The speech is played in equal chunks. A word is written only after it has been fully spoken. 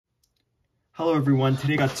Hello everyone,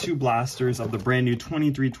 today I got two blasters of the brand new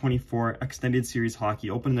 23-24 Extended Series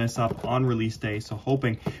Hockey. Opening this up on release day, so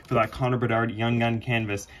hoping for that Connor Bedard Young Gun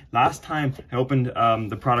canvas. Last time I opened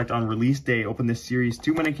the product on release day, opened this series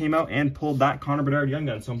 2 when it came out and pulled that Connor Bedard Young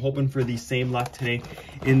Gun. So I'm hoping for the same luck today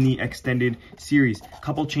in the Extended Series.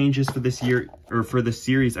 Couple changes for this year, or for the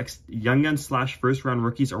series. Young Gun / first round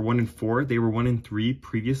rookies are 1 in 4. They were 1 in 3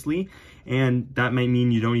 previously. And that might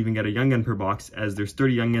mean you don't even get a Young Gun per box, as there's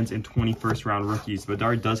 30 Young Guns and 20 first round rookies.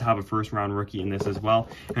 Bedard does have a first round rookie in this as well.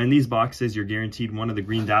 And in these boxes, you're guaranteed one of the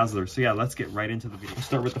green dazzlers. So yeah, let's get right into the video. We'll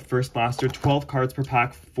start with the first blaster. 12 cards per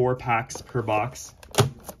pack, 4 packs per box.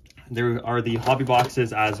 There are the hobby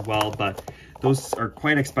boxes as well, but those are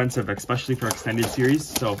quite expensive, especially for Extended Series.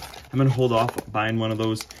 So I'm going to hold off buying one of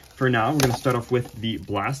those for now. We're going to start off with the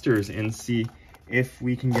blasters and see if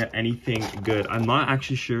we can get anything good. I'm not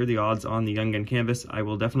actually sure the odds on the Young Gun canvas. I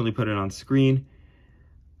will definitely put it on screen.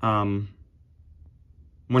 1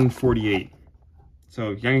 in 48. So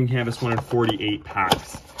Young Gun canvas, 1 in 48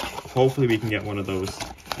 packs. Hopefully we can get one of those.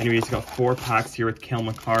 Anyways, got 4 packs here with Cale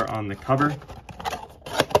Makar on the cover.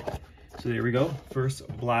 So there we go, first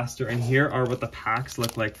blaster. And here are what the packs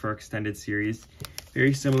look like for Extended Series.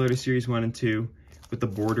 Very similar to Series 1 and 2 with the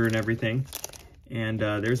border and everything. And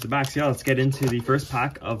there's the back. So yeah, let's get into the first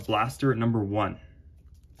pack of blaster number 1.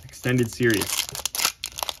 Extended Series.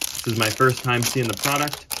 This is my first time seeing the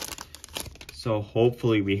product. So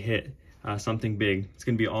hopefully we hit something big. It's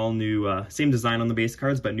going to be all new, same design on the base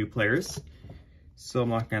cards, but new players. So I'm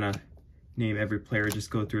not going to name every player, just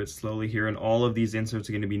go through it slowly here. And all of these inserts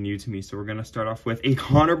are going to be new to me. So we're going to start off with a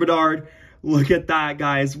Connor Bedard. Look at that,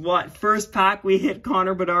 guys. What? First pack, we hit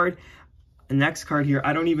Connor Bedard. The next card here,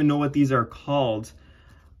 I don't even know what these are called.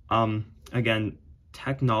 Again,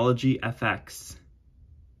 Technology FX.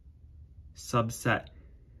 Subset.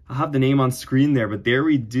 I'll have the name on screen there, but there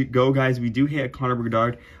we go, guys. We do hit Connor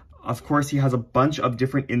Bedard. Of course, he has a bunch of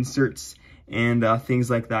different inserts and things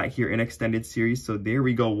like that here in Extended Series. So there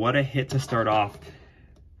we go. What a hit to start off.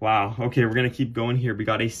 Wow. Okay, we're going to keep going here. We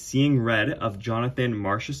got a Seeing Red of Jonathan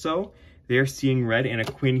Marchessault. They're Seeing Red, and a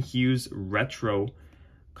Quinn Hughes retro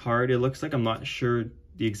card. It looks like, I'm not sure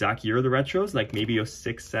the exact year of the retros, like maybe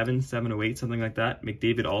 06, 07, 07, 08, something like that.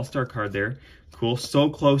 McDavid All-Star card there. Cool. So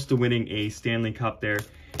close to winning a Stanley Cup there.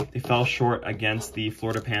 They fell short against the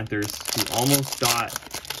Florida Panthers, who almost got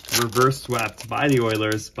reverse swept by the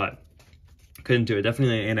Oilers, but couldn't do it.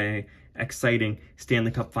 Definitely in a exciting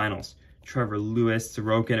Stanley Cup Finals. Trevor Lewis,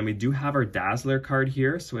 Sorokin, and we do have our Dazzler card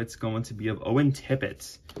here, so it's going to be of Owen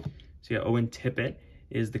Tippett. So yeah, Owen Tippett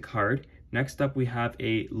is the card. Next up, we have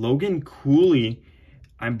a Logan Cooley.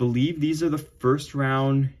 I believe these are the first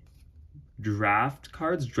round draft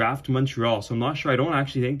cards, Draft Montreal. So I'm not sure. I don't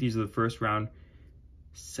actually think these are the first round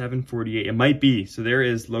 748. It might be. So there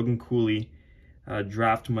is Logan Cooley,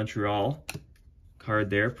 Draft Montreal card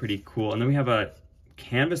there. Pretty cool. And then we have a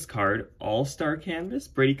canvas card, All-Star Canvas,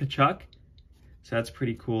 Brady Tkachuk. So that's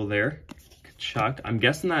pretty cool there. Tkachuk. I'm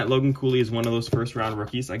guessing that Logan Cooley is one of those first round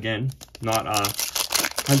rookies. Again, not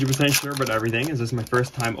 100% sure about everything, as this is my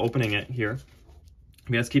first time opening it here.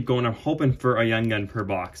 Let's keep going. I'm hoping for a Young Gun per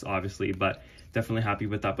box, obviously, but definitely happy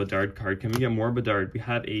with that Bedard card. Can we get more Bedard? We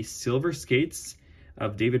have a Silver Skates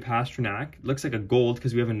of David Pastrnak. Looks like a gold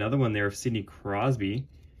because we have another one there of Sidney Crosby.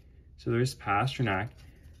 So there's Pastrnak.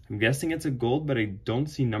 I'm guessing it's a gold, but I don't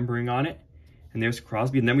see numbering on it. And there's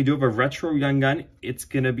Crosby. And then we do have a retro Young Gun. It's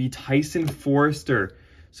going to be Tyson Forrester.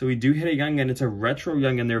 So we do hit a Young Gun. It's a retro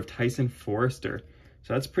Young Gun there of Tyson Forrester.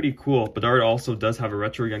 So that's pretty cool. Bedard also does have a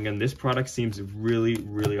retro Young Gun. This product seems really,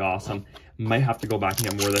 really awesome. Might have to go back and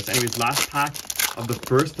get more of this. Anyways, last pack of the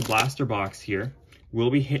first blaster box here. Will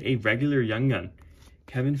we hit a regular Young Gun?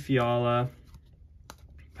 Kevin Fiala,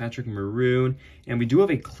 Patrick Maroon. And we do have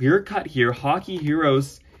a clear cut here. Hockey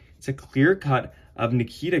Heroes. It's a clear cut of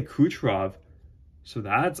Nikita Kucherov. So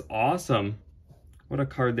that's awesome. What a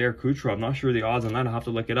card there, Kucherov. I'm not sure the odds on that. I'll have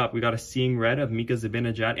to look it up. We got a Seeing Red of Mika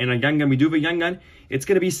Zibanejad and a Young Gun. We do have a Young Gun. It's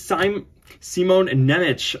going to be Simon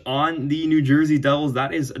Nemec on the New Jersey Devils.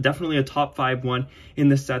 That is definitely a top 5 one in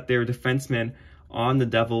the set there. Defenseman on the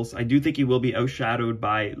Devils. I do think he will be outshadowed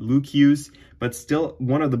by Luke Hughes, but still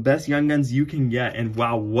one of the best Young Guns you can get. And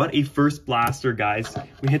wow, what a first blaster, guys.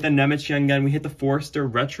 We hit the Nemec Young Gun. We hit the Forrester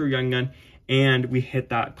Retro Young Gun. And we hit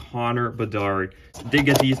that Connor Bedard. So did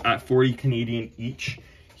get these at 40 Canadian each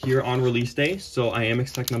here on release day, so I am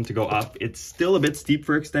expecting them to go up. It's still a bit steep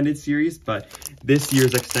for Extended Series, but this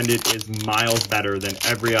year's Extended is miles better than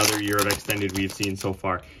every other year of Extended we've seen so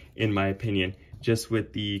far, in my opinion. just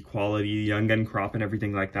with the quality, young gun crop and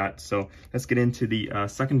everything like that. So let's get into the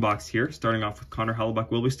second box here, starting off with Connor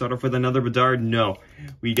Hellebuyck. Will we start off with another Bedard? No.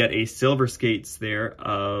 We get a silver skates there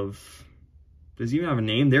of, does he even have a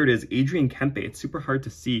name? There it is, Adrian Kempe. It's super hard to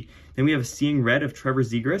see. Then we have a Seeing Red of Trevor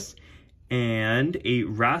Zegras and a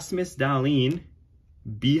Rasmus Dahlin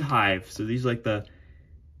Beehive. So these are like the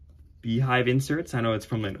Beehive inserts. I know it's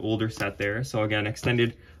from an older set there. So again,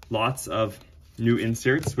 extended, lots of new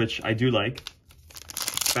inserts, which I do like.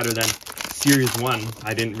 Better than Series 1.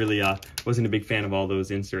 I didn't really, wasn't a big fan of all those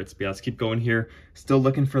inserts. But yeah, let's keep going here. Still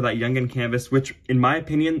looking for that Young Gun canvas, which in my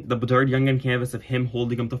opinion, the Bedard Young Gun canvas of him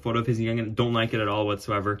holding up the photo of his Young Gun, don't like it at all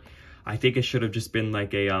whatsoever. I think it should have just been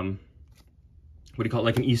like a, what do you call it,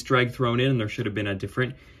 like an Easter egg thrown in, and there should have been a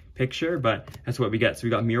different picture, but that's what we get. So we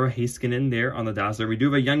got Miro Heiskanen there on the Dazzler. We do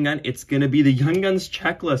have a Young Gun. It's going to be the Young Guns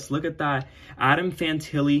checklist. Look at that. Adam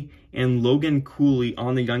Fantilli and Logan Cooley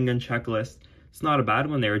on the Young Gun checklist. It's not a bad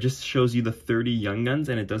one there. It just shows you the 30 Young Guns,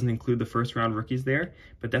 and it doesn't include the first round rookies there,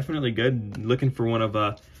 but definitely good. Looking for one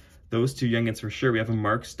of those two Young Guns for sure. We have a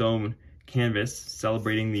Mark Stone canvas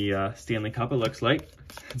celebrating the Stanley Cup, it looks like.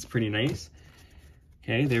 It's pretty nice.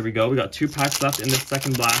 Okay, there we go. We got 2 packs left in the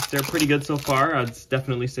second blaster. Pretty good so far. I'd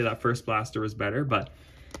definitely say that first blaster was better, but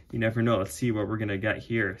you never know. Let's see what we're going to get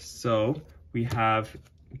here. So we have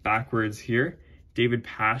backwards here, David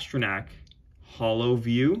Pastrnak, Hollow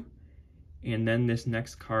View. And then this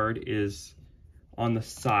next card is on the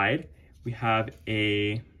side. We have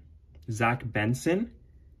a Zach Benson.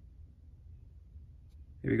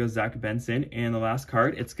 There we go, Zach Benson. And the last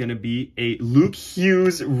card, it's going to be a Luke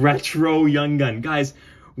Hughes Retro Young Gun. Guys,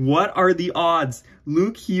 what are the odds?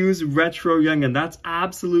 Luke Hughes Retro Young Gun. That's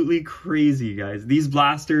absolutely crazy, guys. These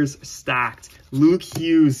blasters stacked. Luke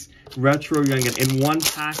Hughes Retro Young Gun in 1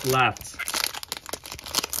 pack left.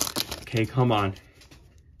 Okay, come on.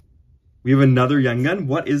 We have another Young Gun.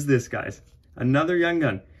 What is this, guys? Another Young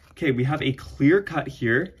Gun. Okay, we have a clear cut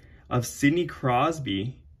here of Sidney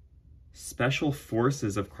Crosby. Special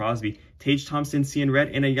Forces of Crosby. Tage Thompson, Seeing Red.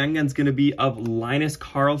 And a Young Gun's going to be of Linus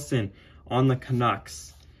Karlsson on the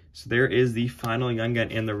Canucks. So there is the final Young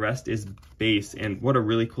Gun, and the rest is base. And what a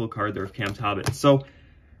really cool card there of Cam Talbot. So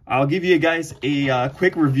I'll give you guys a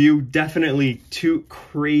quick review. Definitely 2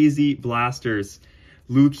 crazy blasters.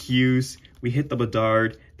 Luke Hughes. We hit the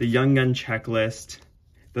Bedard. The Young Gun checklist,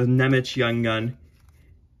 the Nemec Young Gun,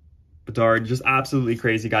 Bedard, just absolutely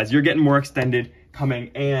crazy, guys. You're getting more extended coming,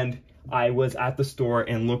 and I was at the store,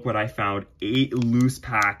 and look what I found, 8 loose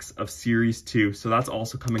packs of Series 2. So that's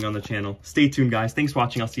also coming on the channel. Stay tuned, guys. Thanks for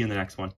watching. I'll see you in the next one.